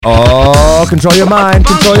Oh, control your mind,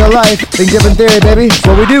 control your life. Think different theory, baby. That's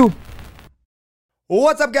what we do.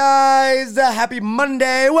 What's up, guys? Happy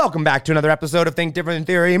Monday. Welcome back to another episode of Think Different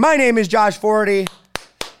Theory. My name is Josh Forty.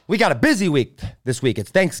 We got a busy week this week. It's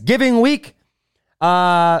Thanksgiving week.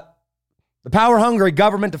 The power-hungry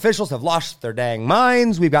government officials have lost their dang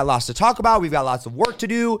minds. We've got lots to talk about. We've got lots of work to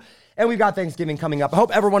do. And we've got Thanksgiving coming up. I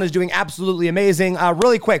hope everyone is doing absolutely amazing.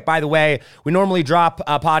 Really quick, by the way, we normally drop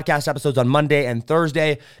podcast episodes on Monday and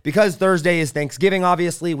Thursday. Because Thursday is Thanksgiving,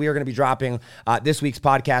 obviously, we are going to be dropping this week's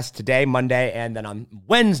podcast today, Monday, and then on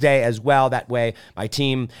Wednesday as well. That way, my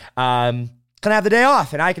team can have the day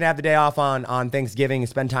off, and I can have the day off on Thanksgiving and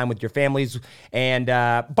spend time with your families. And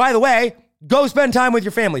by the way, go spend time with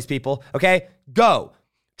your families, people, okay? Go.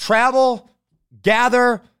 Travel,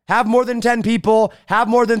 gather, have more than 10 people, have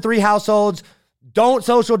more than 3 households, don't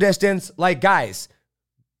social distance. Like, guys,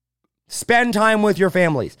 spend time with your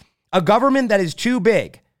families. A government that is too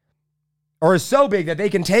big or is so big that they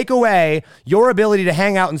can take away your ability to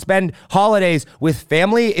hang out and spend holidays with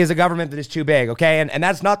family is a government that is too big, okay? And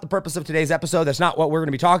that's not the purpose of today's episode. That's not what we're going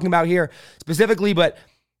to be talking about here specifically, but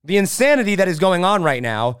the insanity that is going on right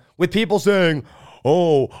now with people saying,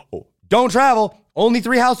 oh, don't travel. Only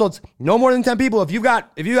 3 households, no more than 10 people. If you got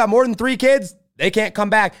more than 3 kids, they can't come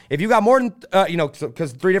back. If you got more than,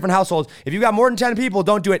 because 3 different households, if you got more than 10 people,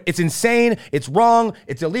 don't do it. It's insane. It's wrong.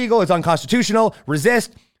 It's illegal. It's unconstitutional.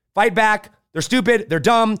 Resist. Fight back. They're stupid. They're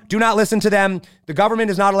dumb. Do not listen to them. The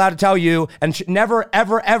government is not allowed to tell you and never,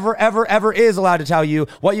 ever, ever, ever, ever is allowed to tell you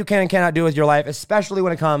what you can and cannot do with your life, especially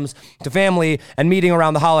when it comes to family and meeting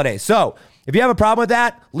around the holidays. So if you have a problem with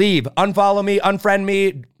that, leave. Unfollow me. Unfriend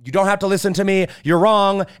me. You don't have to listen to me. You're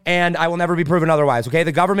wrong, and I will never be proven otherwise, okay?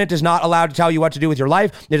 The government is not allowed to tell you what to do with your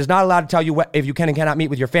life. It is not allowed to tell you if you can and cannot meet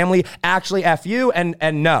with your family. Actually, F you, and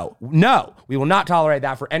no. No, we will not tolerate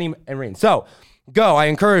that for any reason. So, go. I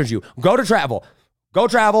encourage you. Go to travel. Go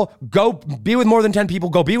travel. Go be with more than 10 people.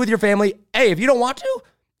 Go be with your family. Hey, if you don't want to,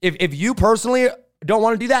 if you personally don't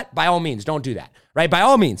want to do that, by all means, don't do that, right? By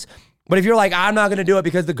all means. But if you're like, I'm not going to do it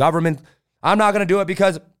because the government, I'm not going to do it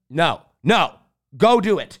because, no. Go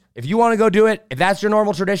do it. If you want to go do it, if that's your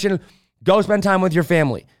normal tradition, go spend time with your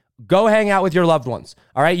family. Go hang out with your loved ones.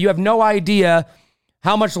 All right? You have no idea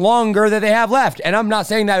how much longer that they have left. And I'm not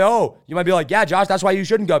saying that, you might be like, yeah, Josh, that's why you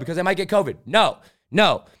shouldn't go because they might get COVID. No.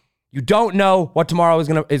 You don't know what tomorrow is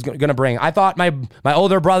gonna bring. I thought my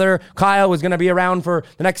older brother, Kyle, was gonna be around for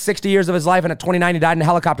the next 60 years of his life, and at 29, he died in a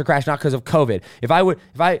helicopter crash, not because of COVID.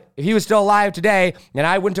 If he was still alive today and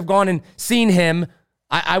I wouldn't have gone and seen him,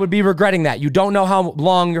 I would be regretting that. You don't know how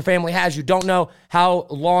long your family has. You don't know how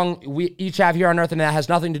long we each have here on earth, and that has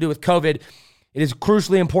nothing to do with COVID. It is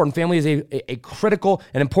crucially important. Family is a critical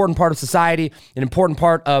and important part of society, an important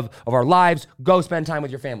part of our lives. Go spend time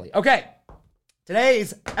with your family. Okay,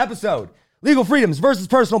 today's episode, legal freedoms versus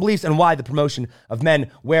personal beliefs and why the promotion of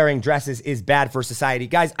men wearing dresses is bad for society.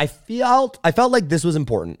 Guys, I felt like this was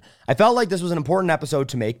important. I felt like this was an important episode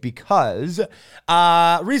to make because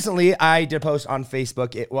recently I did a post on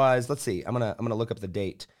Facebook. It was, let's see, I'm gonna look up the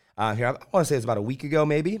date here. I want to say it's about a week ago,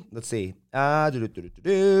 maybe. Let's see. Yeah,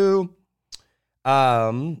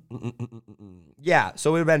 so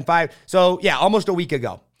it would have been 5. So yeah, almost a week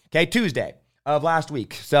ago. Okay, Tuesday of last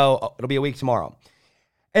week. So it'll be a week tomorrow.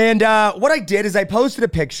 And what I did is I posted a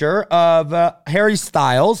picture of Harry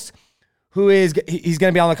Styles, he's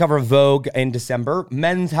going to be on the cover of Vogue in December,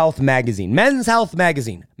 Men's Health Magazine.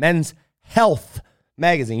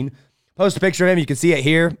 Post a picture of him. You can see it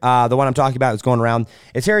here. The one I'm talking about is going around.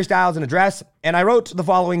 It's Harry Styles in a dress. And I wrote the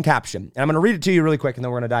following caption. And I'm going to read it to you really quick, and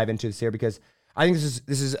then we're going to dive into this here because I think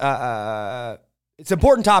this is it's an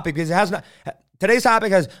important topic because today's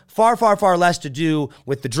topic has far, far, far less to do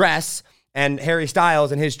with the dress and Harry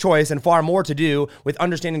Styles and his choice, and far more to do with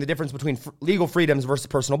understanding the difference between legal freedoms versus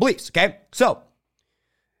personal beliefs, okay? So,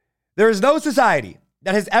 there is no society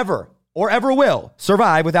that has ever or ever will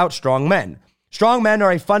survive without strong men. Strong men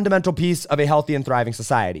are a fundamental piece of a healthy and thriving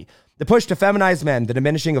society. The push to feminize men, the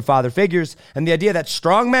diminishing of father figures, and the idea that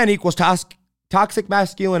strong men equals toxic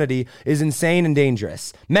masculinity is insane and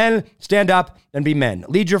dangerous. Men, stand up and be men.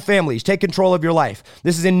 Lead your families. Take control of your life.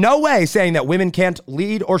 This is in no way saying that women can't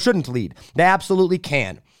lead or shouldn't lead. They absolutely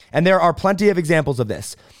can. And there are plenty of examples of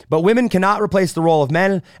this. But women cannot replace the role of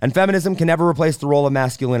men, and feminism can never replace the role of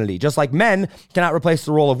masculinity. Just like men cannot replace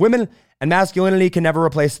the role of women, and masculinity can never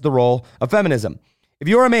replace the role of feminism. If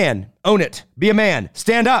you're a man, own it. Be a man.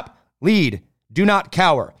 Stand up. Lead. Do not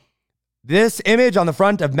cower. This image on the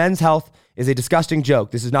front of Men's Health is a disgusting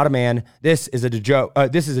joke. This is not a man. This is a joke.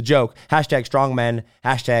 Hashtag strong men.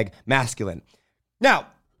 Hashtag masculine. Now,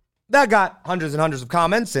 that got hundreds and hundreds of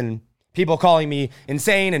comments, and People calling me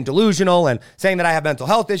insane and delusional and saying that I have mental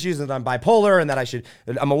health issues and that I'm bipolar and that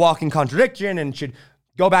I'm a walking contradiction and should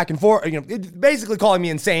go back and forth, basically calling me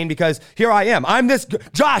insane because here I am. I'm this,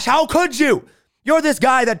 Josh, how could you? You're this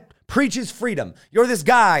guy that preaches freedom. You're this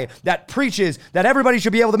guy that preaches that everybody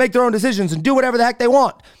should be able to make their own decisions and do whatever the heck they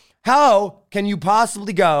want. How can you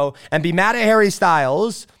possibly go and be mad at Harry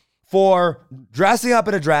Styles for dressing up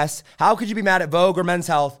in a dress? How could you be mad at Vogue or Men's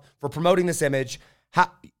Health for promoting this image?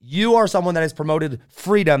 You are someone that has promoted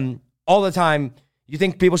freedom all the time. You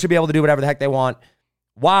think people should be able to do whatever the heck they want.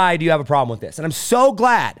 Why do you have a problem with this? And I'm so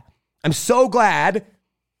glad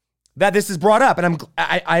that this is brought up. And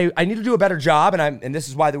I need to do a better job. And this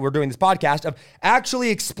is why we're doing this podcast of actually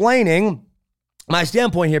explaining my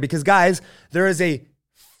standpoint here. Because guys, there is a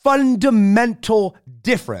fundamental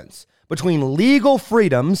difference between legal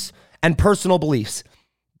freedoms and personal beliefs.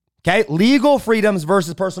 Okay, legal freedoms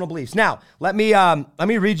versus personal beliefs. Now, let me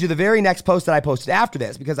read you the very next post that I posted after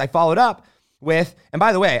this because I followed up with, and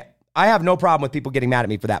by the way, I have no problem with people getting mad at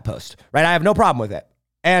me for that post, right? I have no problem with it.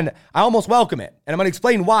 And I almost welcome it. And I'm going to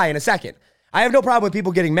explain why in a second. I have no problem with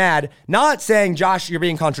people getting mad, not saying, Josh, you're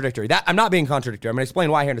being contradictory. I'm not being contradictory. I'm going to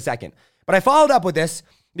explain why here in a second. But I followed up with this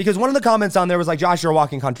because one of the comments on there was like, Josh, you're a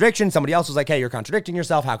walking contradiction. Somebody else was like, hey, you're contradicting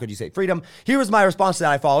yourself. How could you say freedom? Here was my response to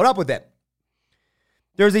that. I followed up with it.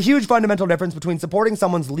 There's a huge fundamental difference between supporting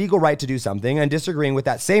someone's legal right to do something and disagreeing with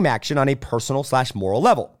that same action on a personal/moral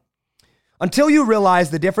level. Until you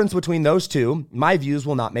realize the difference between those two, my views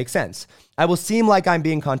will not make sense. I will seem like I'm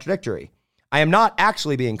being contradictory. I am not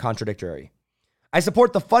actually being contradictory. I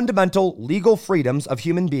support the fundamental legal freedoms of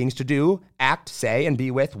human beings to do, act, say, and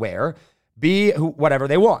be with, whatever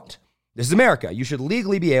they want. This is America. You should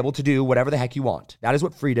legally be able to do whatever the heck you want. That is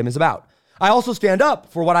what freedom is about. I also stand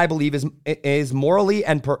up for what I believe is morally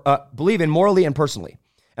and believe in morally and personally,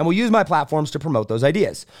 and will use my platforms to promote those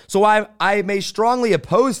ideas. So I may strongly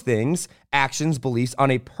oppose things, actions, beliefs on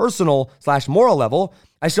a personal/moral level.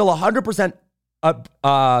 I still 100%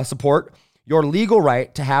 support your legal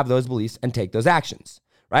right to have those beliefs and take those actions.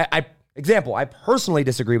 Right? I personally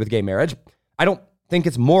disagree with gay marriage. I don't think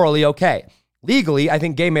it's morally okay. Legally, I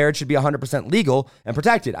think gay marriage should be 100% legal and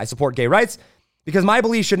protected. I support gay rights because my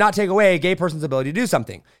beliefs should not take away a gay person's ability to do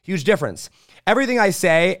something. Huge difference. Everything I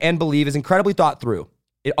say and believe is incredibly thought through.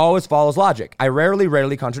 It always follows logic. I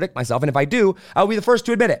rarely contradict myself, and if I do, I will be the first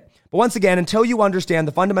to admit it. But once again, until you understand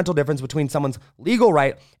the fundamental difference between someone's legal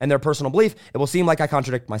right and their personal belief, it will seem like I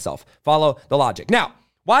contradict myself. Follow the logic. Now,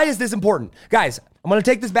 why is this important? Guys, I'm going to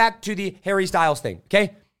take this back to the Harry Styles thing,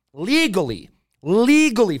 okay? Legally,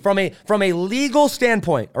 from a legal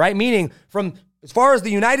standpoint, all right? Meaning from as far as the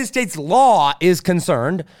United States law is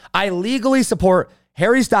concerned, I legally support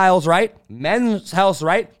Harry Styles' right, Men's Health's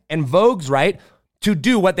right, and Vogue's right to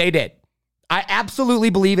do what they did. I absolutely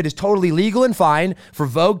believe it is totally legal and fine for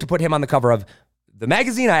Vogue to put him on the cover of the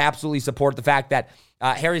magazine. I absolutely support the fact that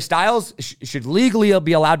Harry Styles should legally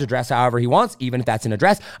be allowed to dress however he wants, even if that's in a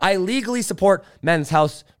dress. I legally support Men's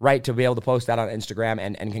Health's right to be able to post that on Instagram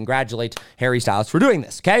and congratulate Harry Styles for doing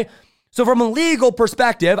this, okay? So from a legal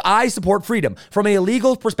perspective, I support freedom. From a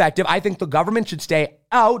legal perspective, I think the government should stay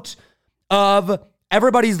out of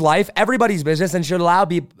everybody's life, everybody's business, and should allow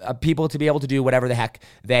people to be able to do whatever the heck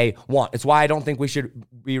they want. It's why I don't think we should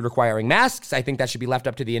be requiring masks. I think that should be left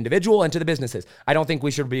up to the individual and to the businesses. I don't think we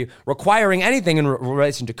should be requiring anything in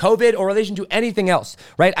relation to COVID or relation to anything else,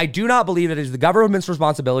 right? I do not believe that it is the government's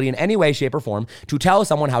responsibility in any way, shape, or form to tell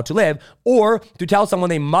someone how to live or to tell someone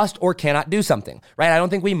they must or cannot do something, right? I don't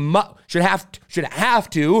think we should have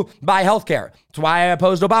to buy healthcare. That's why I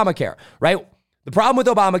opposed Obamacare, right? The problem with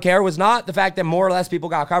Obamacare was not the fact that more or less people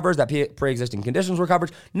got coverage, that pre-existing conditions were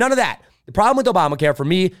covered. None of that. The problem with Obamacare, for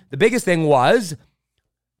me, the biggest thing was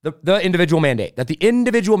the individual mandate. That the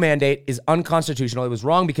individual mandate is unconstitutional. It was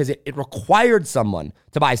wrong because it required someone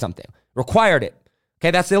to buy something. Required it. Okay,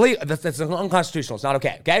 that's illegal. That's unconstitutional. It's not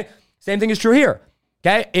okay. Okay? Same thing is true here.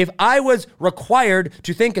 Okay? If I was required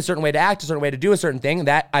to think a certain way, to act a certain way, to do a certain thing,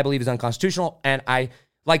 that I believe is unconstitutional, and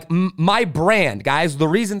my brand, guys, the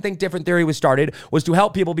reason Think Different Theory was started was to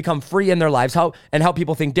help people become free in their lives, help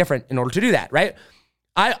people think different in order to do that, right?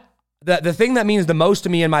 The thing that means the most to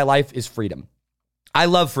me in my life is freedom. I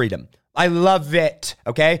love freedom. I love it,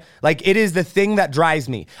 okay? Like, it is the thing that drives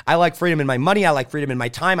me. I like freedom in my money. I like freedom in my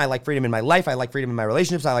time. I like freedom in my life. I like freedom in my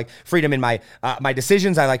relationships. I like freedom in my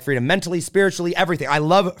decisions. I like freedom mentally, spiritually, everything. I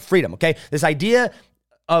love freedom, okay? This idea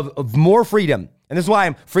of more freedom. And this is why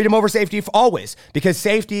I'm freedom over safety always, because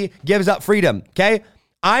safety gives up freedom, okay?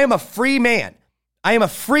 I am a free man. I'm a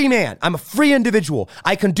free individual.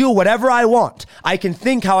 I can do whatever I want. I can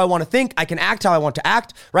think how I want to think. I can act how I want to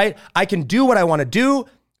act, right? I can do what I want to do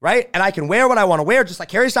right? And I can wear what I want to wear, just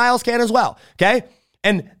like Harry Styles can as well, okay?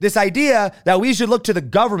 And this idea that we should look to the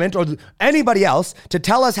government or anybody else to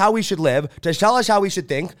tell us how we should live, to tell us how we should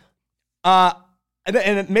think,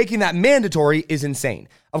 and making that mandatory is insane.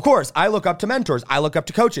 Of course, I look up to mentors. I look up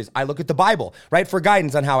to coaches. I look at the Bible, right, for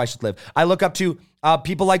guidance on how I should live. I look up to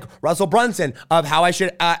people like Russell Brunson of how I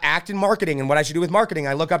should act in marketing and what I should do with marketing.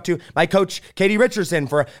 I look up to my coach, Katie Richardson,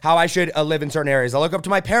 for how I should live in certain areas. I look up to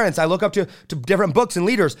my parents. I look up to different books and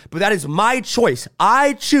leaders, but that is my choice.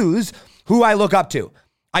 I choose who I look up to.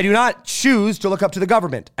 I do not choose to look up to the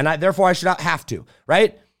government, and therefore I should not have to,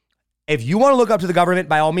 right? If you want to look up to the government,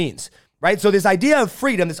 by all means. Right? So this idea of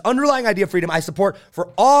freedom, this underlying idea of freedom, I support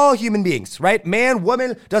for all human beings, right? Man,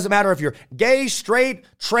 woman, doesn't matter if you're gay, straight,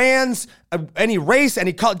 trans, any race,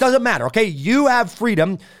 any color, doesn't matter, okay? You have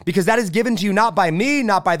freedom because that is given to you not by me,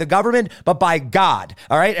 not by the government, but by God,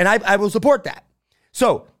 all right? And I will support that.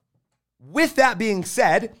 So with that being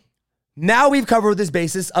said, now we've covered this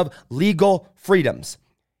basis of legal freedoms.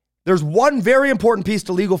 There's one very important piece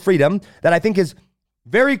to legal freedom that I think is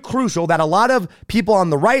very crucial, that a lot of people on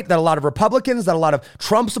the right, that a lot of Republicans, that a lot of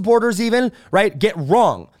Trump supporters even, right, get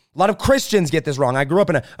wrong. A lot of Christians get this wrong. I grew up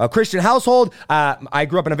in a Christian household. I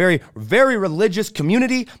grew up in a very, very religious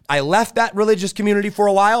community. I left that religious community for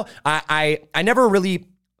a while. I never really,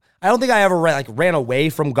 I don't think I ever ran away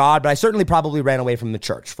from God, but I certainly probably ran away from the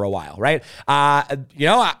church for a while, right? I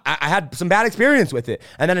had some bad experience with it.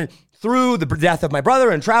 And then through the death of my brother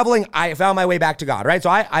and traveling, I found my way back to God, right? So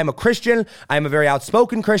I'm a Christian. I'm a very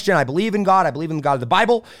outspoken Christian. I believe in God. I believe in the God of the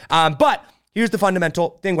Bible. But here's the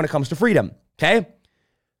fundamental thing when it comes to freedom, okay?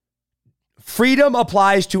 Freedom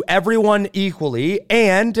applies to everyone equally,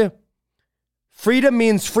 and freedom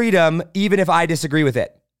means freedom even if I disagree with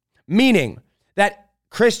it. Meaning that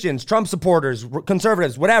Christians, Trump supporters,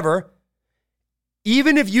 conservatives, whatever,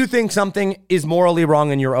 even if you think something is morally wrong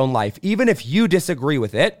in your own life, even if you disagree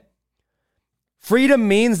with it, freedom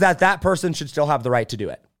means that that person should still have the right to do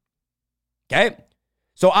it. Okay?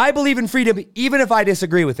 So I believe in freedom even if I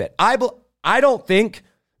disagree with it. I don't think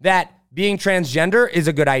that being transgender is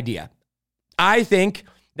a good idea. I think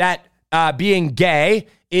that being gay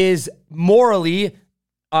is morally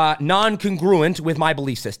non-congruent with my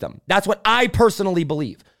belief system. That's what I personally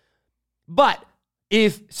believe. But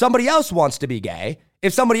if somebody else wants to be gay,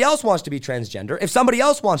 if somebody else wants to be transgender, if somebody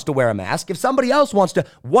else wants to wear a mask, if somebody else wants to,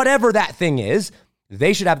 whatever that thing is,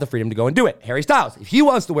 they should have the freedom to go and do it. Harry Styles, if he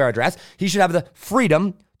wants to wear a dress, he should have the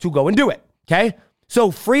freedom to go and do it, okay? So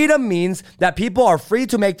freedom means that people are free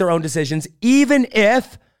to make their own decisions, even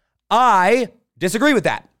if I disagree with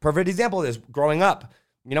that. Perfect example is growing up.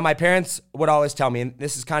 You know, my parents would always tell me, and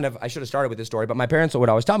this is kind of, I should have started with this story, but my parents would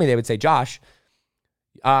always tell me, they would say, Josh,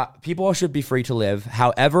 people should be free to live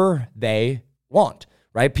however they want.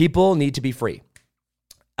 Right? People need to be free.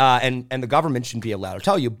 And the government shouldn't be allowed to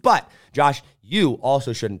tell you. But, Josh, you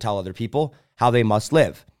also shouldn't tell other people how they must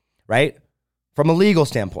live, right? From a legal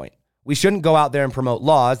standpoint, we shouldn't go out there and promote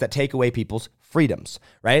laws that take away people's freedoms,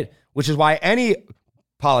 right? Which is why any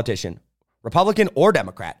politician, Republican or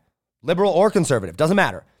Democrat, liberal or conservative, doesn't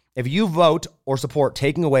matter. If you vote or support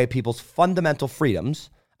taking away people's fundamental freedoms,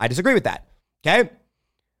 I disagree with that, okay?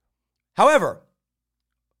 However,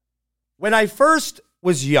 when I first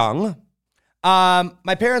was young,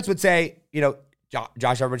 my parents would say, you know,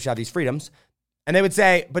 Josh, everybody should have these freedoms. And they would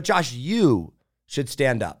say, but Josh, you should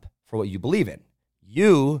stand up for what you believe in.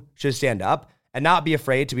 You should stand up and not be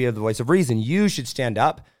afraid to be the voice of reason. You should stand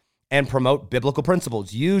up and promote biblical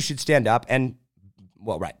principles. You should stand up and,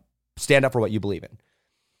 stand up for what you believe in.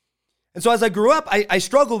 And so as I grew up, I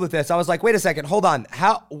struggled with this. I was like, wait a second, hold on.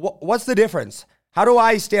 What's the difference? How do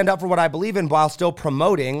I stand up for what I believe in while still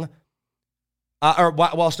promoting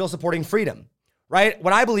while still supporting freedom, right?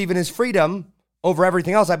 What I believe in is freedom over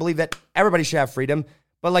everything else. I believe that everybody should have freedom.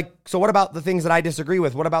 But so what about the things that I disagree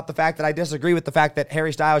with? What about the fact that I disagree with the fact that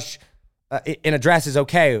Harry Styles in a dress is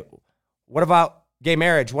okay? What about gay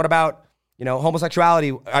marriage? What about,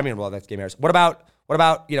 homosexuality? I mean, that's gay marriage. What about,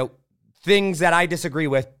 things that I disagree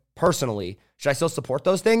with personally? Should I still support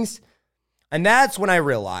those things? And that's when I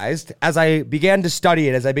realized, as I began to study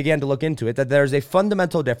it, as I began to look into it, that there's a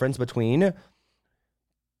fundamental difference between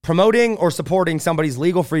promoting or supporting somebody's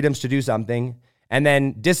legal freedoms to do something and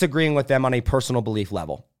then disagreeing with them on a personal belief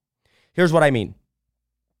level. Here's what I mean.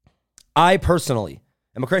 I personally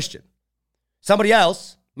am a Christian. Somebody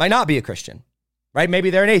else might not be a Christian, right? Maybe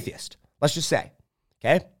they're an atheist, let's just say,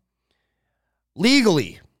 okay?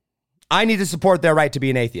 Legally, I need to support their right to be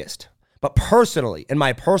an atheist. But personally, in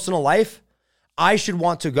my personal life, I should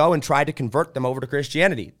want to go and try to convert them over to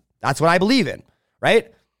Christianity. That's what I believe in,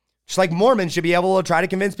 right? Just like Mormons should be able to try to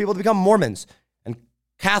convince people to become Mormons and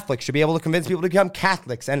Catholics should be able to convince people to become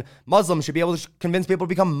Catholics, and Muslims should be able to convince people to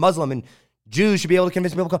become Muslim, and Jews should be able to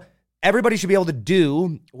convince people to become. Everybody should be able to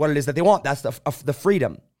do what it is that they want. That's the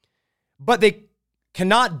freedom. But they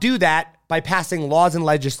cannot do that by passing laws and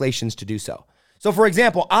legislations to do so. So, for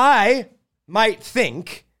example, I might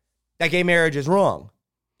think that gay marriage is wrong.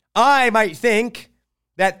 I might think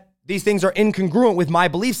that these things are incongruent with my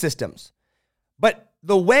belief systems. But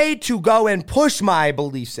the way to go and push my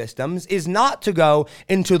belief systems is not to go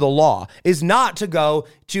into the law, is not to go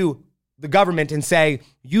to the government and say,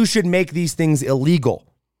 you should make these things illegal.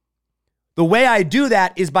 The way I do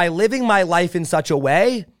that is by living my life in such a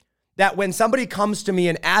way that when somebody comes to me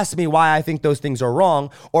and asks me why I think those things are wrong,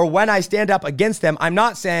 or when I stand up against them, I'm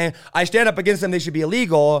not saying I stand up against them, they should be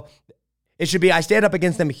illegal. It should be I stand up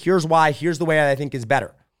against them, here's why, here's the way I think is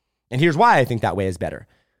better. And here's why I think that way is better.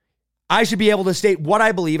 I should be able to state what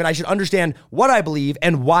I believe, and I should understand what I believe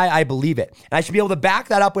and why I believe it. And I should be able to back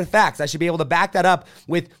that up with facts. I should be able to back that up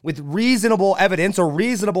with reasonable evidence or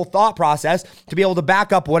reasonable thought process to be able to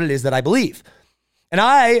back up what it is that I believe. And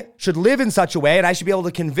I should live in such a way, and I should be able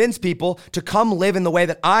to convince people to come live in the way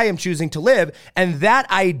that I am choosing to live. And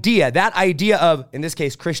that idea of, in this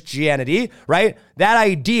case, Christianity, right? That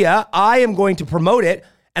idea, I am going to promote it.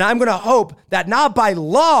 And I'm going to hope that not by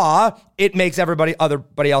law, it makes everybody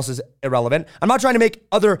else's irrelevant. I'm not trying to make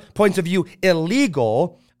other points of view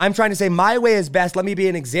illegal. I'm trying to say my way is best. Let me be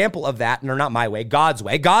an example of that. No, not my way, God's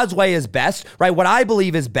way. God's way is best, right? What I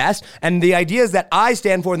believe is best. And the ideas that I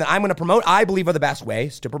stand for and that I'm going to promote, I believe are the best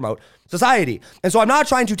ways to promote society. And so I'm not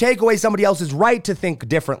trying to take away somebody else's right to think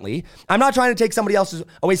differently. I'm not trying to take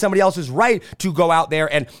away somebody else's right to go out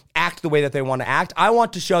there and act the way that they want to act. I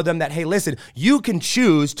want to show them that, hey, listen, you can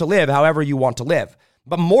choose to live however you want to live.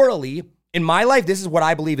 But morally, in my life, this is what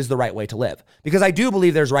I believe is the right way to live. Because I do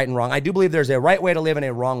believe there's right and wrong. I do believe there's a right way to live and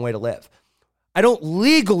a wrong way to live. I don't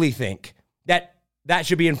legally think that that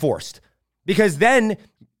should be enforced. Because then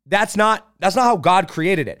that's not how God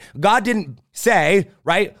created it. God didn't say,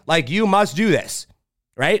 right, like you must do this,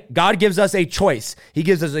 right? God gives us a choice. He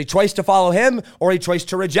gives us a choice to follow him or a choice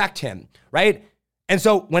to reject him, right? And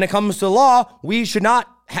so when it comes to law, we should not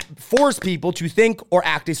force people to think or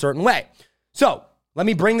act a certain way. So let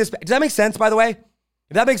me bring this back. Does that make sense, by the way?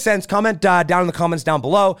 If that makes sense, comment down in the comments down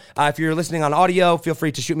below. If you're listening on audio, feel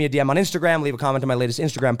free to shoot me a DM on Instagram, leave a comment on my latest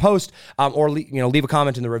Instagram post, or leave a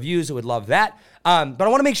comment in the reviews. I would love that. But I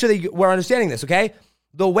want to make sure that we're understanding this, okay?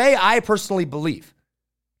 The way I personally believe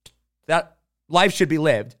that life should be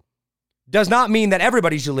lived does not mean that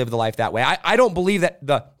everybody should live the life that way. I don't believe that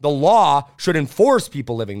the law should enforce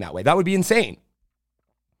people living that way. That would be insane.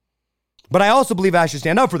 But I also believe I should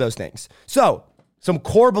stand up for those things. So, some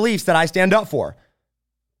core beliefs that I stand up for.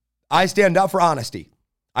 I stand up for honesty.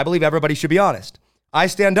 I believe everybody should be honest. I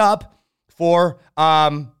stand up for,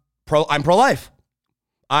 I'm pro-life.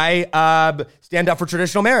 I stand up for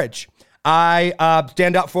traditional marriage. I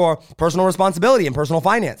stand up for personal responsibility and personal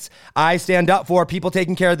finance. I stand up for people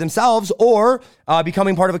taking care of themselves or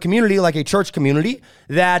becoming part of a community like a church community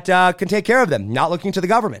that can take care of them, not looking to the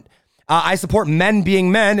government. I support men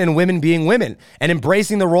being men and women being women and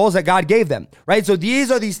embracing the roles that God gave them, right? So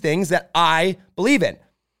these are these things that I believe in.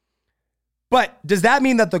 But does that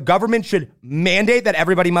mean that the government should mandate that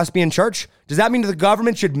everybody must be in church? Does that mean that the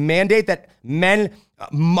government should mandate that men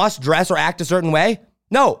must dress or act a certain way?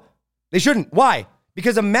 No, they shouldn't. Why?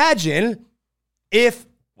 Because imagine if,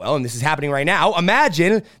 and this is happening right now,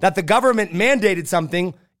 imagine that the government mandated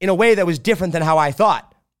something in a way that was different than how I thought.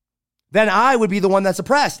 Then I would be the one that's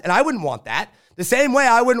oppressed. And I wouldn't want that. The same way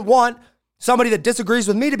I wouldn't want somebody that disagrees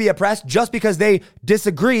with me to be oppressed just because they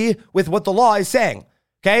disagree with what the law is saying.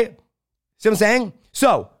 Okay? See what I'm saying?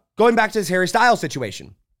 So, going back to this Harry Styles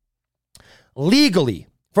situation. Legally,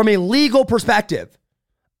 from a legal perspective,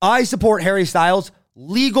 I support Harry Styles'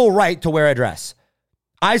 legal right to wear a dress.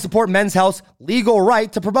 I support Men's Health's legal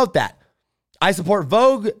right to promote that. I support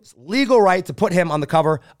Vogue's legal right to put him on the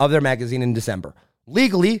cover of their magazine in December.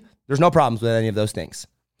 Legally, there's no problems with any of those things.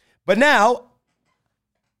 But now,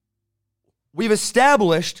 we've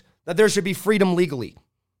established that there should be freedom legally.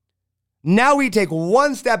 Now we take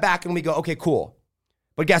one step back and we go, okay, cool.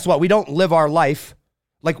 But guess what? We don't live our life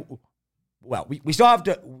we still have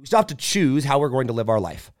to choose how we're going to live our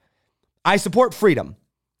life. I support freedom.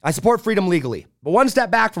 I support freedom legally. But one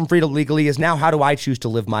step back from freedom legally is now, how do I choose to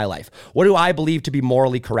live my life? What do I believe to be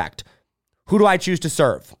morally correct? Who do I choose to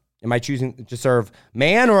serve? Am I choosing to serve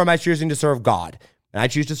man or am I choosing to serve God? And I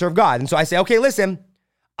choose to serve God. And so I say, okay, listen,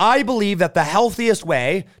 I believe that the healthiest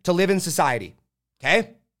way to live in society,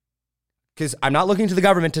 okay? Because I'm not looking to the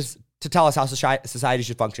government to tell us how society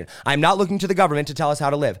should function. I'm not looking to the government to tell us how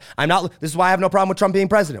to live. This is why I have no problem with Trump being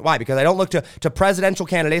president. Why? Because I don't look to presidential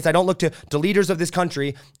candidates. I don't look to leaders of this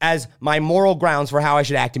country as my moral grounds for how I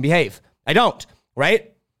should act and behave. I don't,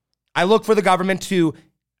 right? I look for the government to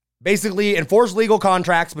basically enforce legal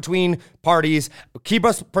contracts between parties, keep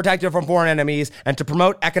us protected from foreign enemies, and to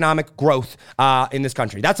promote economic growth in this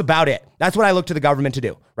country. That's about it. That's what I look to the government to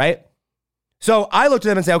do, right? So I look to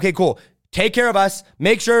them and say, okay, cool. Take care of us,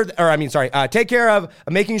 take care of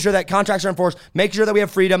making sure that contracts are enforced, make sure that we have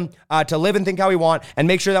freedom to live and think how we want, and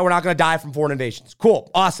make sure that we're not going to die from foreign invasions. Cool,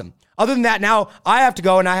 awesome. Other than that, now I have to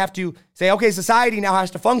go and I have to say, okay, society now has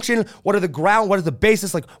to function. What is the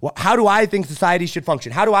basis? Like, how do I think society should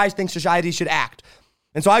function? How do I think society should act?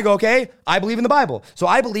 And so I go, okay, I believe in the Bible. So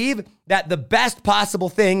I believe that the best possible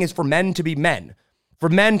thing is for men to be men. For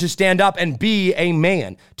men to stand up and be a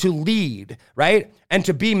man, to lead, right? And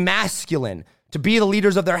to be masculine, to be the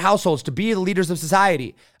leaders of their households, to be the leaders of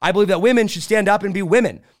society. I believe that women should stand up and be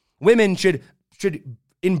women. Women should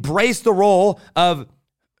embrace the role of,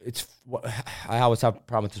 I always have a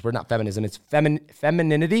problem with this word, not feminism, it's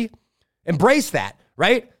femininity. Embrace that,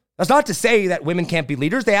 right? That's not to say that women can't be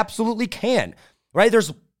leaders. They absolutely can, right?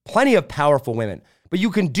 There's plenty of powerful women, but you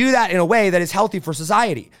can do that in a way that is healthy for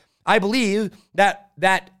society. I believe that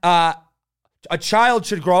a child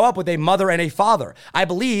should grow up with a mother and a father. I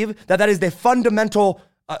believe that is the fundamental,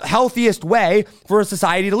 healthiest way for a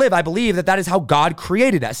society to live. I believe that is how God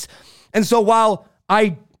created us. And so while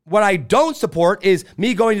what I don't support is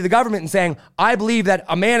me going to the government and saying, I believe that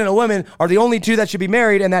a man and a woman are the only two that should be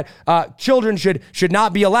married and that children should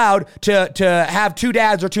not be allowed to have two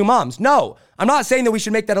dads or two moms. No, I'm not saying that we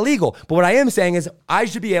should make that illegal, but what I am saying is I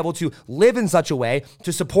should be able to live in such a way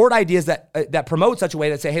to support ideas that promote such a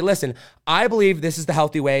way that say, hey, listen, I believe this is the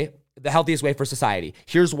healthiest way for society.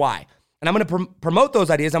 Here's why. And I'm going to promote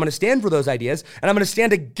those ideas. I'm going to stand for those ideas. And I'm going to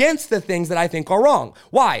stand against the things that I think are wrong.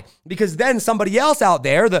 Why? Because then somebody else out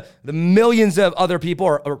there, the millions of other people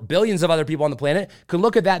or billions of other people on the planet could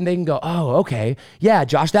look at that and they can go, oh, okay. Yeah,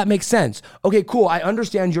 Josh, that makes sense. Okay, cool. I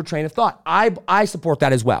understand your train of thought. I support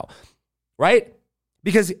that as well. Right?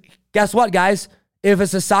 Because guess what, guys? If a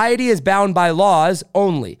society is bound by laws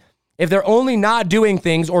only, if they're only not doing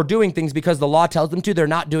things or doing things because the law tells them to, they're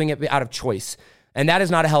not doing it out of choice. And that is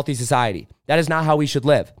not a healthy society. That is not how we should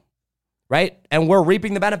live, right? And we're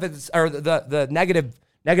reaping the benefits or the negative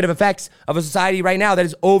effects of a society right now that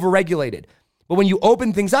is overregulated. But when you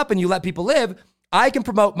open things up and you let people live, I can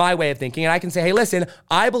promote my way of thinking and I can say, hey, listen,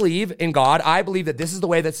 I believe in God. I believe that this is the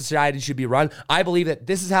way that society should be run. I believe that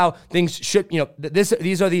this is how things should,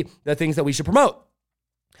 these are the things that we should promote.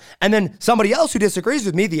 And then somebody else who disagrees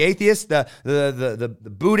with me, the atheist, the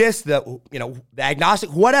Buddhist, the agnostic,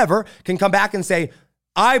 whatever, can come back and say,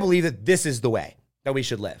 I believe that this is the way that we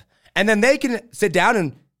should live. And then they can sit down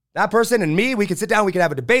and that person and me, we can sit down, we can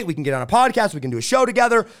have a debate, we can get on a podcast, we can do a show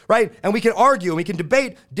together, right? And we can argue and we can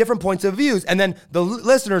debate different points of views. And then the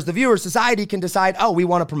listeners, the viewers, society can decide, oh, we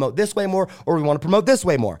want to promote this way more or we want to promote this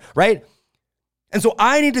way more, right? And so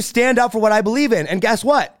I need to stand up for what I believe in. And guess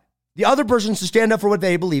what? The other person should stand up for what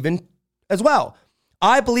they believe in as well.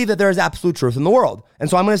 I believe that there is absolute truth in the world. And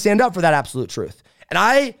so I'm going to stand up for that absolute truth.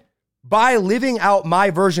 And by living out my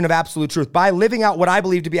version of absolute truth, by living out what I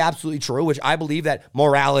believe to be absolutely true, which I believe that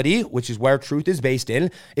morality, which is where truth is based in,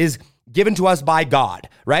 is given to us by God,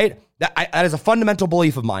 right? That is a fundamental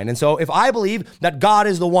belief of mine. And so if I believe that God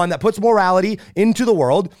is the one that puts morality into the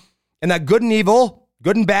world and that good and evil,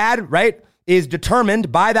 good and bad, right, is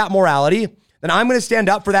determined by that morality, then I'm going to stand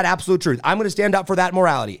up for that absolute truth. I'm going to stand up for that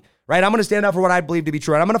morality, right? I'm going to stand up for what I believe to be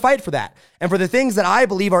true, and I'm going to fight for that. And for the things that I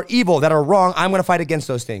believe are evil, that are wrong, I'm going to fight against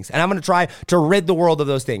those things. And I'm going to try to rid the world of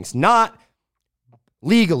those things. Not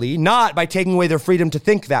legally, not by taking away their freedom to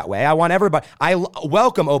think that way. I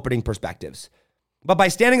welcome opening perspectives. But by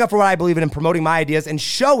standing up for what I believe in and promoting my ideas and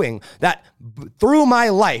showing that through my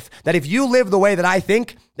life, that if you live the way that I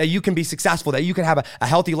think, that you can be successful, that you can have a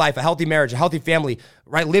healthy life, a healthy marriage, a healthy family,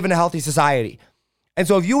 right? Live in a healthy society. And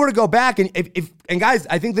so if you were to go back and guys,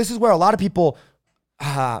 I think this is where a lot of people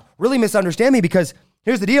really misunderstand me, because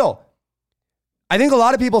here's the deal. I think a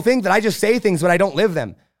lot of people think that I just say things, but I don't live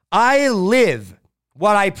them. I live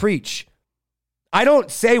what I preach. I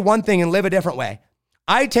don't say one thing and live a different way.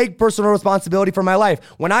 I take personal responsibility for my life.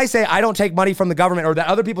 When I say I don't take money from the government or that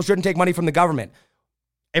other people shouldn't take money from the government,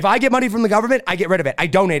 if I get money from the government, I get rid of it. I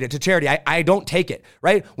donate it to charity. I don't take it,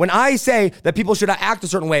 right? When I say that people should act a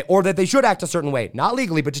certain way or that they should act a certain way, not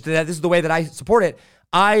legally, but just that this is the way that I support it,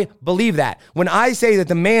 I believe that. When I say that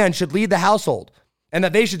the man should lead the household and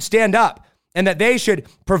that they should stand up and that they should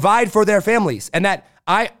provide for their families and that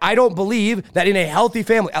I don't believe that in a healthy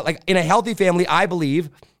family, I believe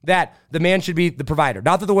that the man should be the provider.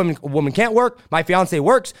 Not that the woman can't work. My fiance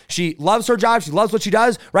works. She loves her job. She loves what she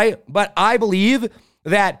does, right? But I believe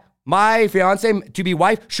that my fiance, to be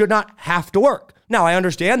wife, should not have to work. Now, I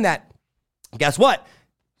understand that. Guess what?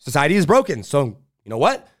 Society is broken. So, you know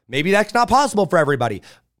what? Maybe that's not possible for everybody.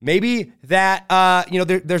 Maybe that,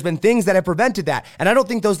 there's been things that have prevented that. And I don't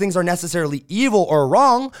think those things are necessarily evil or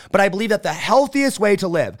wrong, but I believe that the healthiest way to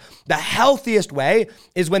live, the healthiest way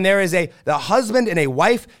is when there is the husband and a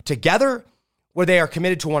wife together, where they are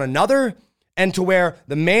committed to one another, and to where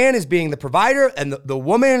the man is being the provider and the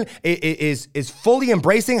woman is fully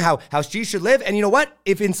embracing how she should live. And you know what?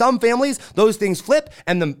 If in some families those things flip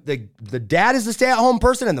and the dad is the stay-at-home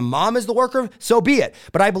person and the mom is the worker, so be it.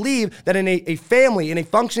 But I believe that in a family, in a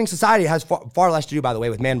functioning society, it has far less to do, by the way,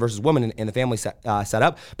 with man versus woman in the family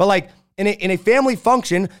setup. But like in a family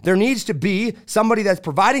function, there needs to be somebody that's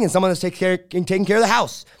providing and someone that's taking care of the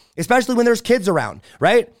house, especially when there's kids around,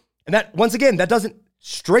 right? And that, once again, that doesn't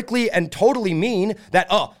strictly and totally mean that,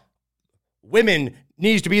 women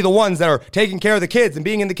needs to be the ones that are taking care of the kids and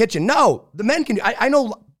being in the kitchen. No, the men can. I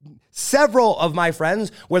know several of my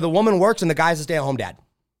friends where the woman works and the guy's a stay-at-home dad.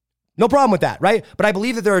 No problem with that, right? But I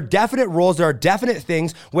believe that there are definite roles, there are definite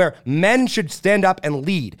things where men should stand up and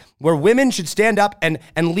lead, where women should stand up and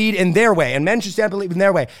lead in their way, and men should stand up and lead in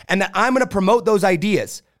their way, and that I'm going to promote those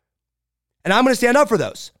ideas, and I'm going to stand up for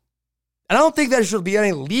those. And I don't think there should be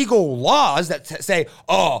any legal laws that say,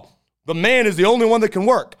 the man is the only one that can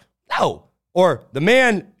work. No. Or the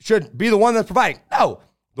man should be the one that's providing. No.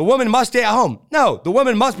 The woman must stay at home. No. The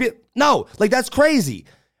woman must be. No. Like, that's crazy.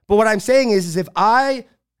 But what I'm saying is if I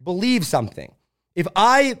believe something, if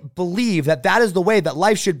I believe that is the way that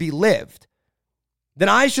life should be lived, then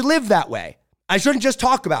I should live that way. I shouldn't just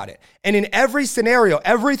talk about it. And in every scenario,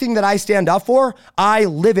 everything that I stand up for, I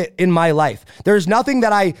live it in my life. There's nothing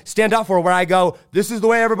that I stand up for where I go, this is the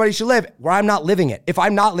way everybody should live, where I'm not living it. If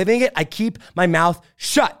I'm not living it, I keep my mouth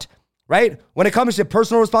shut, right? When it comes to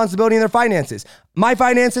personal responsibility in their finances, my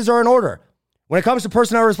finances are in order. When it comes to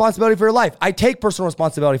personal responsibility for your life, I take personal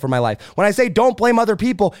responsibility for my life. When I say don't blame other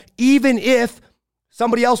people, even if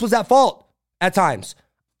somebody else was at fault at times,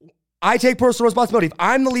 I take personal responsibility. If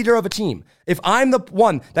I'm the leader of a team, if I'm the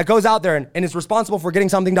one that goes out there and is responsible for getting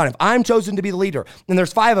something done, if I'm chosen to be the leader and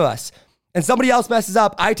there's 5 of us and somebody else messes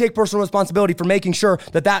up, I take personal responsibility for making sure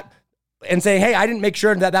that and saying, hey, I didn't make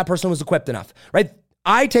sure that person was equipped enough, right?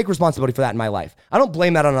 I take responsibility for that in my life. I don't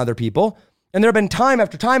blame that on other people. And there have been time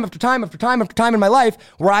after time after time after time after time in my life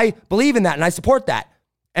where I believe in that and I support that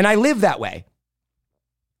and I live that way,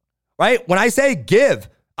 right? When I say give,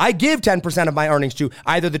 I give 10% of my earnings to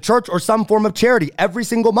either the church or some form of charity every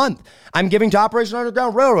single month. I'm giving to Operation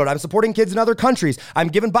Underground Railroad. I'm supporting kids in other countries. I'm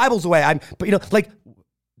giving Bibles away.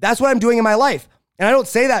 That's what I'm doing in my life. And I don't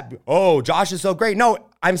say that, Josh is so great. No,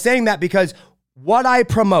 I'm saying that because what I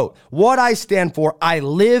promote, what I stand for, I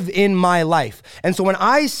live in my life. And so when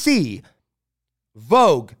I see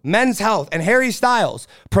Vogue, Men's Health, and Harry Styles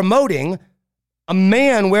promoting a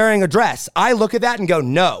man wearing a dress, I look at that and go,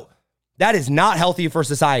 no. That is not healthy for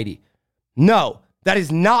society. No, that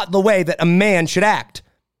is not the way that a man should act.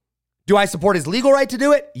 Do I support his legal right to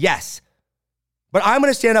do it? Yes. But I'm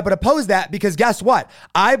going to stand up and oppose that because guess what?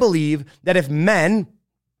 I believe that if men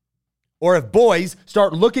or if boys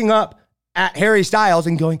start looking up at Harry Styles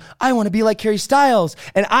and going, I want to be like Harry Styles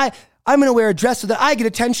and I'm going to wear a dress so that I get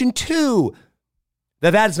attention too,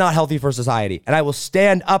 that is not healthy for society. And I will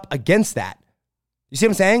stand up against that. You see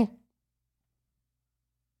what I'm saying?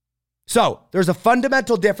 So there's a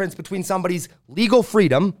fundamental difference between somebody's legal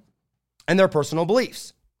freedom and their personal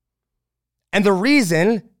beliefs. And the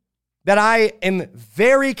reason that I am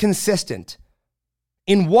very consistent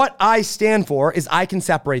in what I stand for is I can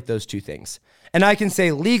separate those two things. And I can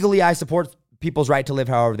say legally I support people's right to live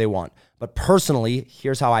however they want. But personally,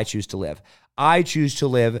 here's how I choose to live. I choose to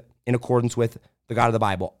live in accordance with the God of the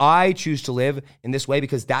Bible. I choose to live in this way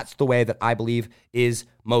because that's the way that I believe is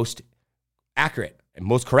most accurate and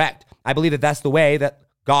most correct. I believe that that's the way that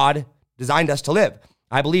God designed us to live.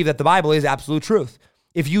 I believe that the Bible is absolute truth.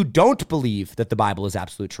 If you don't believe that the Bible is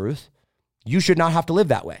absolute truth, you should not have to live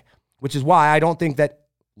that way, which is why I don't think that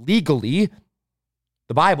legally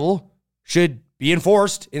the Bible should be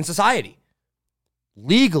enforced in society.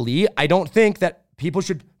 Legally, I don't think that people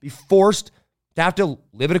should be forced to have to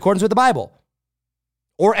live in accordance with the Bible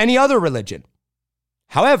or any other religion.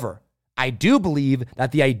 However, I do believe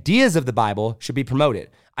that the ideas of the Bible should be promoted.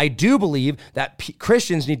 I do believe that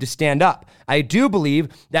Christians need to stand up. I do believe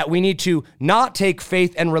that we need to not take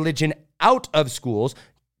faith and religion out of schools,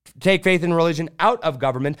 take faith and religion out of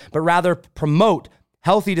government, but rather promote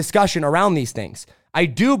healthy discussion around these things. I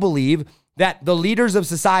do believe that the leaders of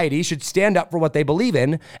society should stand up for what they believe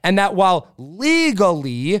in, and that while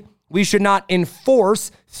legally we should not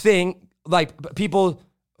enforce people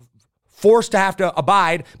forced to have to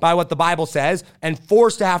abide by what the Bible says and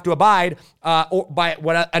forced to have to abide or by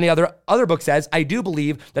what any other book says, I do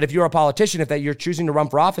believe that if you're a politician, if that you're choosing to run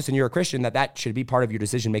for office and you're a Christian, that should be part of your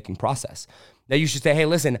decision-making process. That you should say, hey,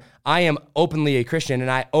 listen, I am openly a Christian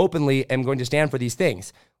and I openly am going to stand for these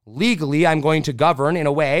things. Legally, I'm going to govern in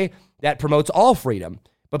a way that promotes all freedom.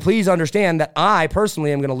 But please understand that I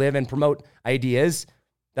personally am going to live and promote ideas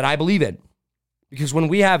that I believe in. Because when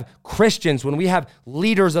we have Christians, when we have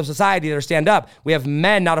leaders of society that are stand up, we have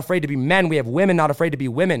men not afraid to be men. We have women not afraid to be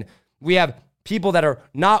women. We have people that are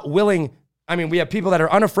we have people that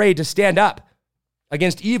are unafraid to stand up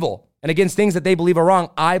against evil and against things that they believe are wrong.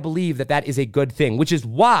 I believe that that is a good thing, which is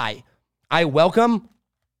why I welcome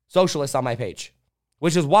socialists on my page,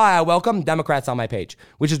 which is why I welcome Democrats on my page,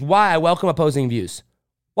 which is why I welcome opposing views.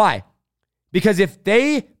 Why? Because if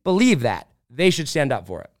they believe that, they should stand up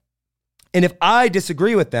for it. And if I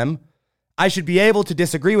disagree with them, I should be able to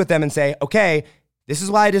disagree with them and say, okay, this is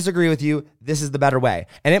why I disagree with you. This is the better way.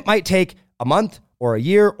 And it might take a month or a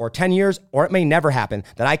year or 10 years, or it may never happen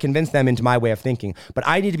that I convince them into my way of thinking. But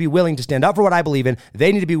I need to be willing to stand up for what I believe in.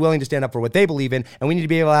 They need to be willing to stand up for what they believe in. And we need to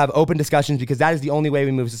be able to have open discussions because that is the only way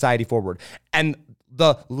we move society forward. And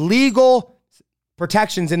the legal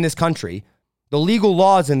protections in this country, the legal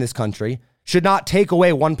laws in this country should not take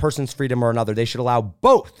away one person's freedom or another. They should allow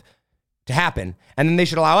both to happen. And then they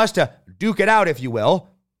should allow us to duke it out, if you will,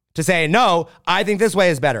 to say, no, I think this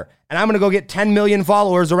way is better. And I'm going to go get 10 million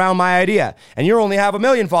followers around my idea. And you only have 1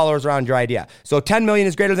 million followers around your idea. So 10 million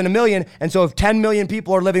is greater than 1 million. And so if 10 million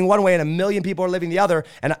people are living one way and 1 million people are living the other,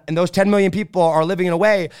 and those 10 million people are living in a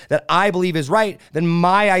way that I believe is right, then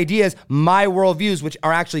my ideas, my worldviews, which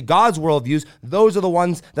are actually God's worldviews, those are the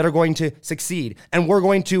ones that are going to succeed. And we're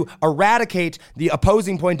going to eradicate the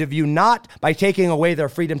opposing point of view, not by taking away their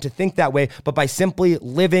freedom to think that way, but by simply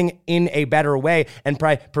living in a better way and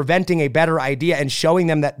by preventing a better idea and showing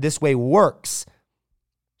them that this way works.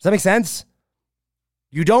 Does that make sense?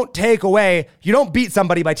 You don't beat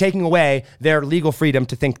somebody by taking away their legal freedom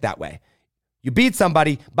to think that way. You beat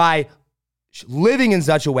somebody by living in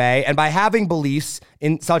such a way and by having beliefs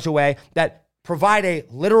in such a way that provide a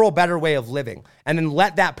literal better way of living, and then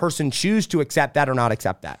let that person choose to accept that or not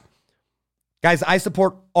accept that. Guys, I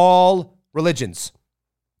support all religions,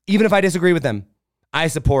 even if I disagree with them. I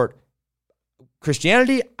support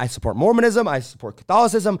Christianity, I support Mormonism, I support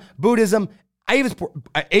Catholicism, Buddhism, I even support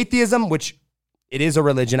atheism, which it is a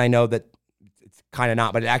religion. I know that it's kind of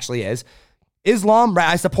not, but it actually is. Islam, right?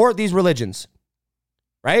 I support these religions,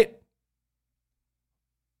 right?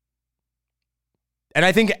 And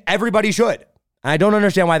I think everybody should. And I don't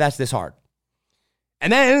understand why that's this hard.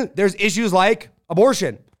 And then there's issues like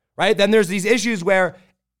abortion, right? Then there's these issues where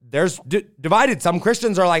there's divided. Some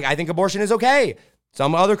Christians are like, I think abortion is okay.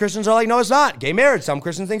 Some other Christians are like, no, it's not. Gay marriage, some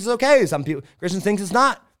Christians think it's okay. Some Christians think it's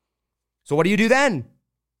not. So what do you do then?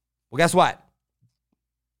 Well, guess what?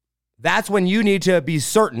 That's when you need to be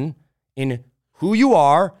certain in who you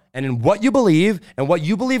are and in what you believe and what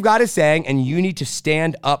you believe God is saying, and you need to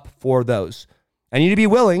stand up for those. And you need to be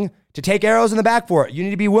willing to take arrows in the back for it. You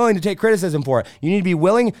need to be willing to take criticism for it. You need to be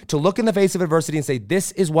willing to look in the face of adversity and say,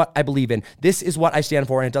 this is what I believe in. This is what I stand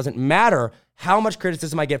for. And it doesn't matter how much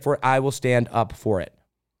criticism I get for it, I will stand up for it.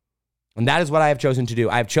 And that is what I have chosen to do.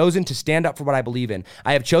 I have chosen to stand up for what I believe in.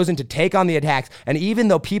 I have chosen to take on the attacks. And even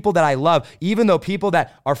though people that I love, even though people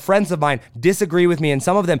that are friends of mine disagree with me, and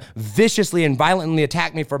some of them viciously and violently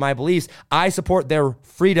attack me for my beliefs, I support their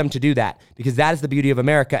freedom to do that, because that is the beauty of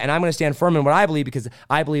America. And I'm going to stand firm in what I believe, because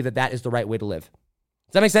I believe that that is the right way to live.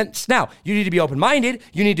 Does that make sense? Now, you need to be open-minded.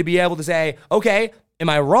 You need to be able to say, okay, am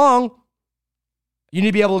I wrong? You need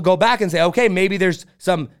to be able to go back and say, okay, maybe there's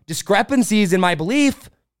some discrepancies in my belief,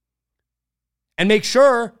 and make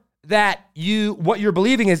sure that what you're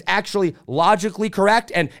believing is actually logically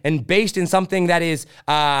correct and based in something that is,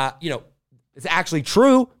 is actually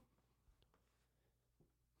true.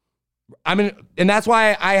 I mean, and that's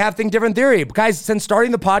why I have Think Different Theory. Guys, since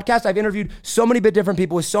starting the podcast, I've interviewed so many different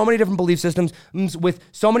people with so many different belief systems, with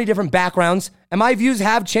so many different backgrounds, and my views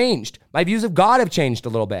have changed. My views of God have changed a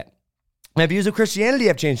little bit. My views of Christianity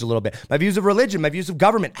have changed a little bit. My views of religion, my views of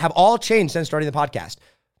government have all changed since starting the podcast.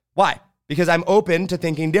 Why? Because I'm open to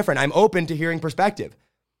thinking different. I'm open to hearing perspective.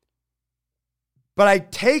 But I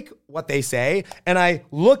take what they say and I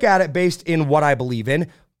look at it based in what I believe in.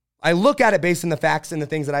 I look at it based on the facts and the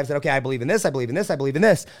things that I've said, okay, I believe in this, I believe in this, I believe in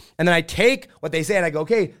this. And then I take what they say and I go,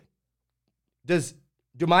 okay, does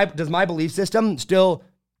does my belief system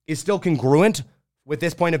is still congruent with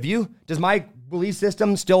this point of view? Does my belief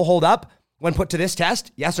system still hold up when put to this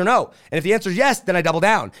test? Yes or no? And if the answer is yes, then I double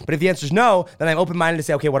down. But if the answer is no, then I'm open-minded to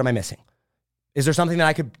say, okay, what am I missing? Is there something that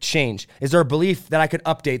I could change? Is there a belief that I could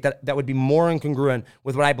update that would be more incongruent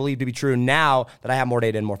with what I believe to be true now that I have more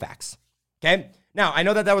data and more facts? Okay? Now, I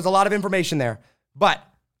know that was a lot of information there, but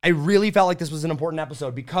I really felt like this was an important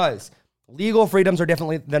episode because legal freedoms are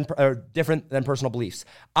different than personal beliefs.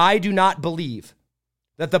 I do not believe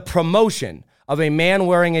that the promotion of a man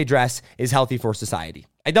wearing a dress is healthy for society.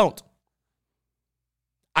 I don't.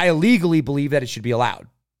 I legally believe that it should be allowed.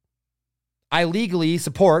 I legally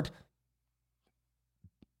support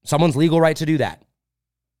someone's legal right to do that.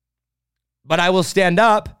 But I will stand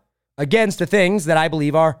up against the things that I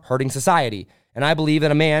believe are hurting society. And I believe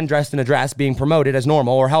that a man dressed in a dress being promoted as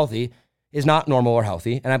normal or healthy is not normal or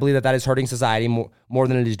healthy. And I believe that that is hurting society more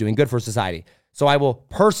than it is doing good for society. So I will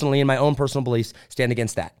personally, in my own personal beliefs, stand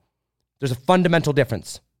against that. There's a fundamental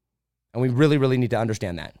difference. And we really, really need to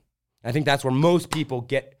understand that. I think that's where most people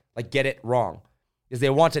get it wrong. Is they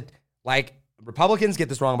want to, Republicans get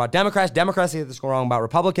this wrong about Democrats. Democrats get this wrong about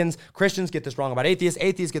Republicans. Christians get this wrong about atheists.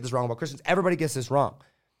 Atheists get this wrong about Christians. Everybody gets this wrong.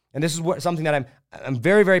 And this is something that I'm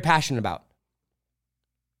very, very passionate about.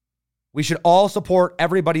 We should all support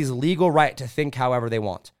everybody's legal right to think however they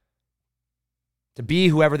want, to be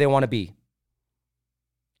whoever they want to be.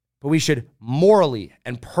 But we should morally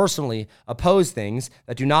and personally oppose things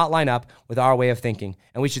that do not line up with our way of thinking.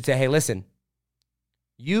 And we should say, hey, listen,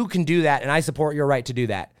 you can do that, and I support your right to do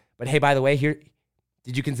that. But hey, by the way, here,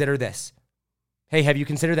 did you consider this? Hey, have you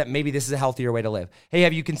considered that maybe this is a healthier way to live? Hey,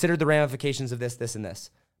 have you considered the ramifications of this, this, and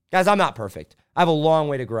this? Guys, I'm not perfect. I have a long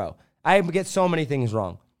way to grow. I get so many things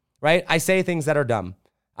wrong, right? I say things that are dumb.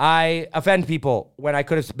 I offend people when I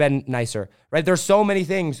could have been nicer, right? There's so many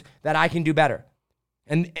things that I can do better.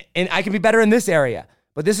 And I can be better in this area.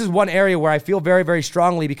 But this is one area where I feel very, very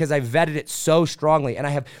strongly because I vetted it so strongly. And I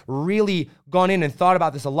have really gone in and thought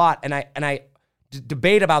about this a lot. And I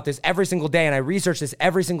debate about this every single day. And I research this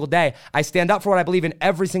every single day. I stand up for what I believe in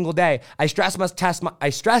every single day. I stress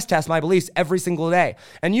test my beliefs every single day.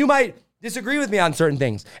 And you might disagree with me on certain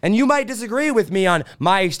things. And you might disagree with me on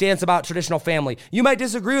my stance about traditional family. You might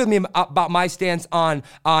disagree with me about my stance on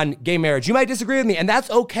gay marriage. You might disagree with me, and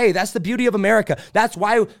that's okay. That's the beauty of America. That's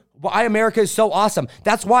why America is so awesome.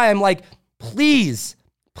 That's why I'm like, please,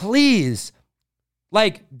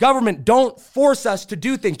 government, don't force us to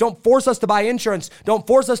do things. Don't force us to buy insurance. Don't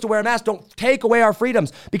force us to wear a mask. Don't take away our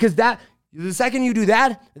freedoms, because the second you do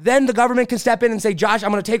that, then the government can step in and say, Josh,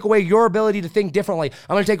 I'm going to take away your ability to think differently.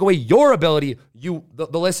 I'm going to take away your ability, the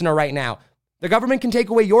listener right now. The government can take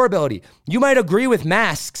away your ability. You might agree with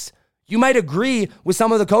masks. You might agree with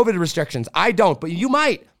some of the COVID restrictions. I don't, but you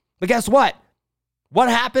might. But guess what? What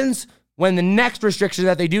happens when the next restriction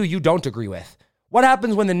that they do, you don't agree with? What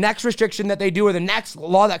happens when the next restriction that they do or the next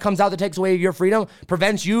law that comes out that takes away your freedom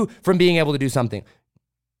prevents you from being able to do something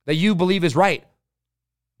that you believe is right?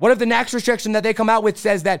 What if the next restriction that they come out with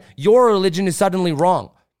says that your religion is suddenly wrong,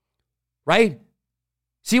 right?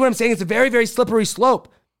 See what I'm saying? It's a very, very slippery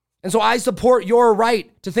slope. And so I support your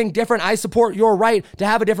right to think different. I support your right to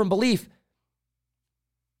have a different belief.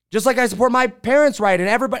 Just like I support my parents' right and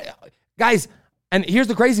everybody. Guys, and here's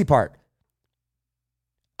the crazy part.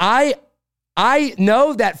 I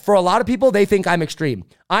know that for a lot of people, they think I'm extreme.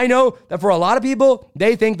 I know that for a lot of people,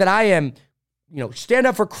 they think that I am stand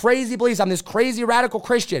up for crazy beliefs. I'm this crazy radical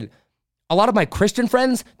Christian. A lot of my Christian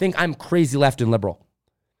friends think I'm crazy left and liberal.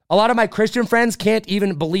 A lot of my Christian friends can't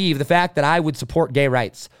even believe the fact that I would support gay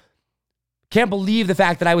rights. Can't believe the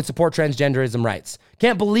fact that I would support transgenderism rights.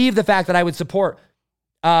 Can't believe the fact that I would support,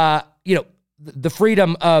 the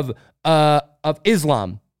freedom of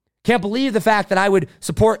Islam. Can't believe the fact that I would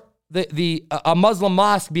support a Muslim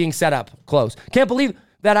mosque being set up close. Can't believe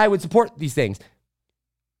that I would support these things.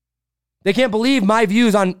 They can't believe my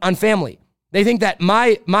views on family. They think that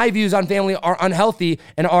my views on family are unhealthy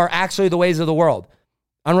and are actually the ways of the world.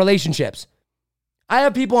 On relationships. I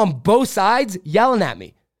have people on both sides yelling at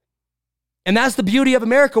me. And that's the beauty of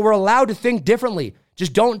America. We're allowed to think differently.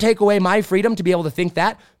 Just don't take away my freedom to be able to think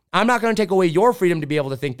that. I'm not going to take away your freedom to be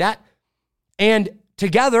able to think that. And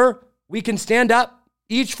together, we can stand up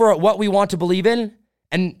each for what we want to believe in.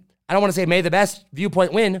 And I don't want to say may the best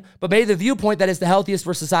viewpoint win, but may the viewpoint that is the healthiest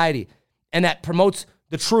for society and that promotes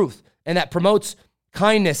the truth and that promotes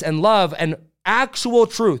kindness and love and actual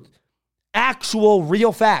truth, actual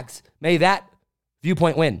real facts, may that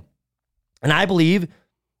viewpoint win. And I believe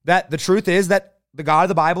that the truth is that the God of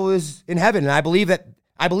the Bible is in heaven. And I believe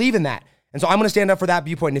in that. And so I'm going to stand up for that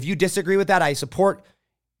viewpoint. And if you disagree with that, I support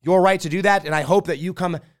your right to do that. And I hope that you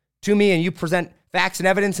come to me and you present facts and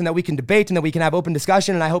evidence and that we can debate and that we can have open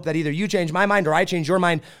discussion. And I hope that either you change my mind or I change your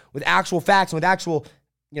mind with actual facts and with actual,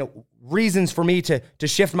 reasons for me to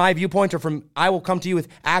shift my viewpoint, or I will come to you with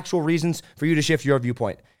actual reasons for you to shift your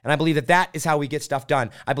viewpoint. And I believe that that is how we get stuff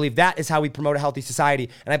done. I believe that is how we promote a healthy society.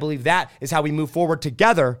 And I believe that is how we move forward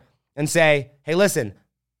together and say, hey, listen,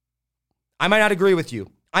 I might not agree with you.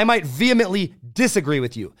 I might vehemently disagree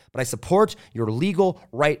with you, but I support your legal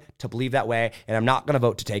right to believe that way, and I'm not going to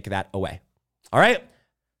vote to take that away. All right?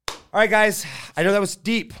 All right, guys. I know that was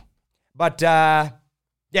deep, but that's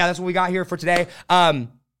what we got here for today.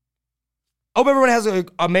 Hope everyone has an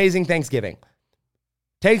amazing Thanksgiving.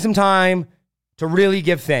 Take some time to really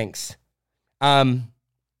give thanks.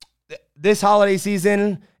 This holiday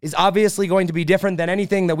season is obviously going to be different than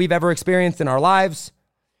anything that we've ever experienced in our lives.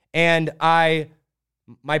 And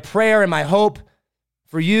my prayer and my hope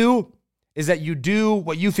for you is that you do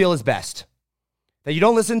what you feel is best. That you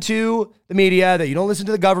don't listen to the media, that you don't listen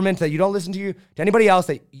to the government, that you don't listen to anybody else,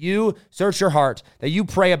 that you search your heart, that you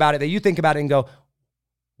pray about it, that you think about it and go,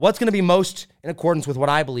 what's going to be most in accordance with what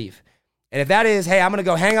I believe? And if that is, hey, I'm going to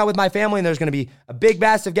go hang out with my family and there's going to be a big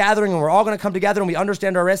massive gathering and we're all going to come together and we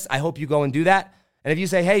understand our risks, I hope you go and do that. And if you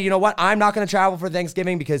say, hey, you know what? I'm not going to travel for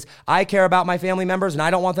Thanksgiving because I care about my family members and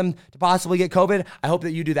I don't want them to possibly get COVID, I hope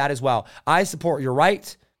that you do that as well. I support your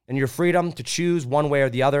right and your freedom to choose one way or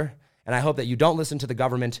the other. And I hope that you don't listen to the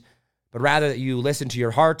government, but rather that you listen to your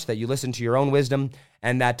heart, that you listen to your own wisdom,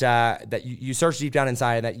 and that you search deep down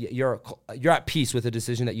inside, and that you're at peace with the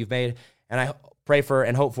decision that you've made. And I pray for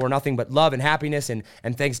and hope for nothing but love and happiness and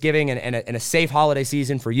Thanksgiving and a safe holiday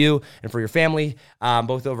season for you and for your family,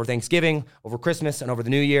 both over Thanksgiving, over Christmas, and over the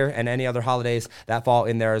New Year, and any other holidays that fall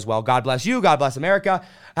in there as well. God bless you. God bless America.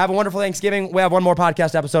 Have a wonderful Thanksgiving. We have one more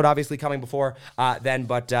podcast episode, obviously, coming before then.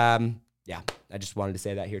 But, I just wanted to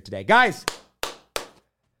say that here today. Guys,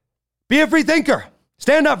 be a free thinker.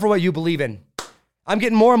 Stand up for what you believe in. I'm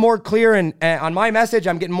getting more and more clear on my message.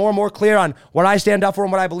 I'm getting more and more clear on what I stand up for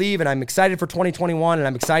and what I believe, and I'm excited for 2021, and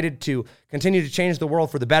I'm excited to continue to change the world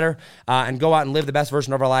for the better and go out and live the best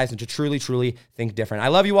version of our lives and to truly, truly think different. I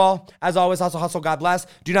love you all. As always, hustle, hustle, God bless.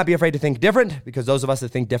 Do not be afraid to think different, because those of us that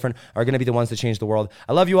think different are going to be the ones that change the world.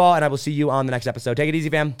 I love you all, and I will see you on the next episode. Take it easy,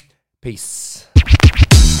 fam. Peace.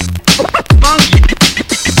 Monkey.